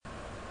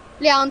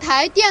两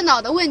台电脑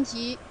的问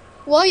题。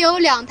我有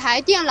两台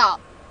电脑，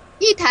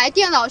一台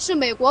电脑是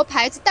美国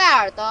牌子戴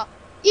尔的，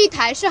一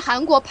台是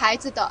韩国牌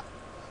子的。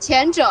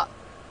前者，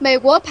美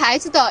国牌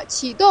子的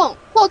启动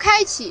或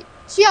开启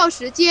需要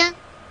时间，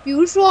比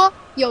如说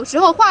有时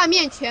候画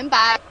面全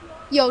白，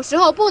有时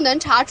候不能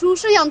查出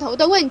摄像头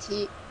的问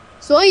题。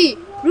所以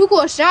如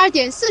果12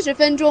点40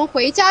分钟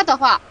回家的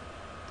话，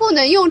不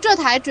能用这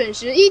台准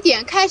时1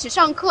点开始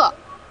上课。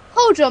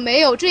后者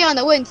没有这样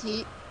的问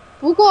题。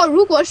不过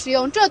如果使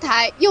用这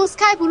台用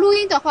Skype 录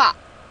音的话，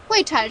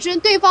会产生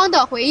对方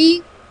的回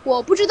音，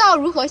我不知道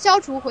如何消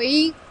除回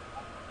音。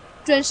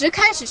准时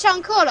开始上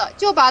课了，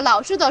就把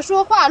老师的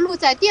说话录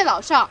在电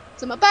脑上，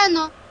怎么办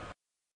呢？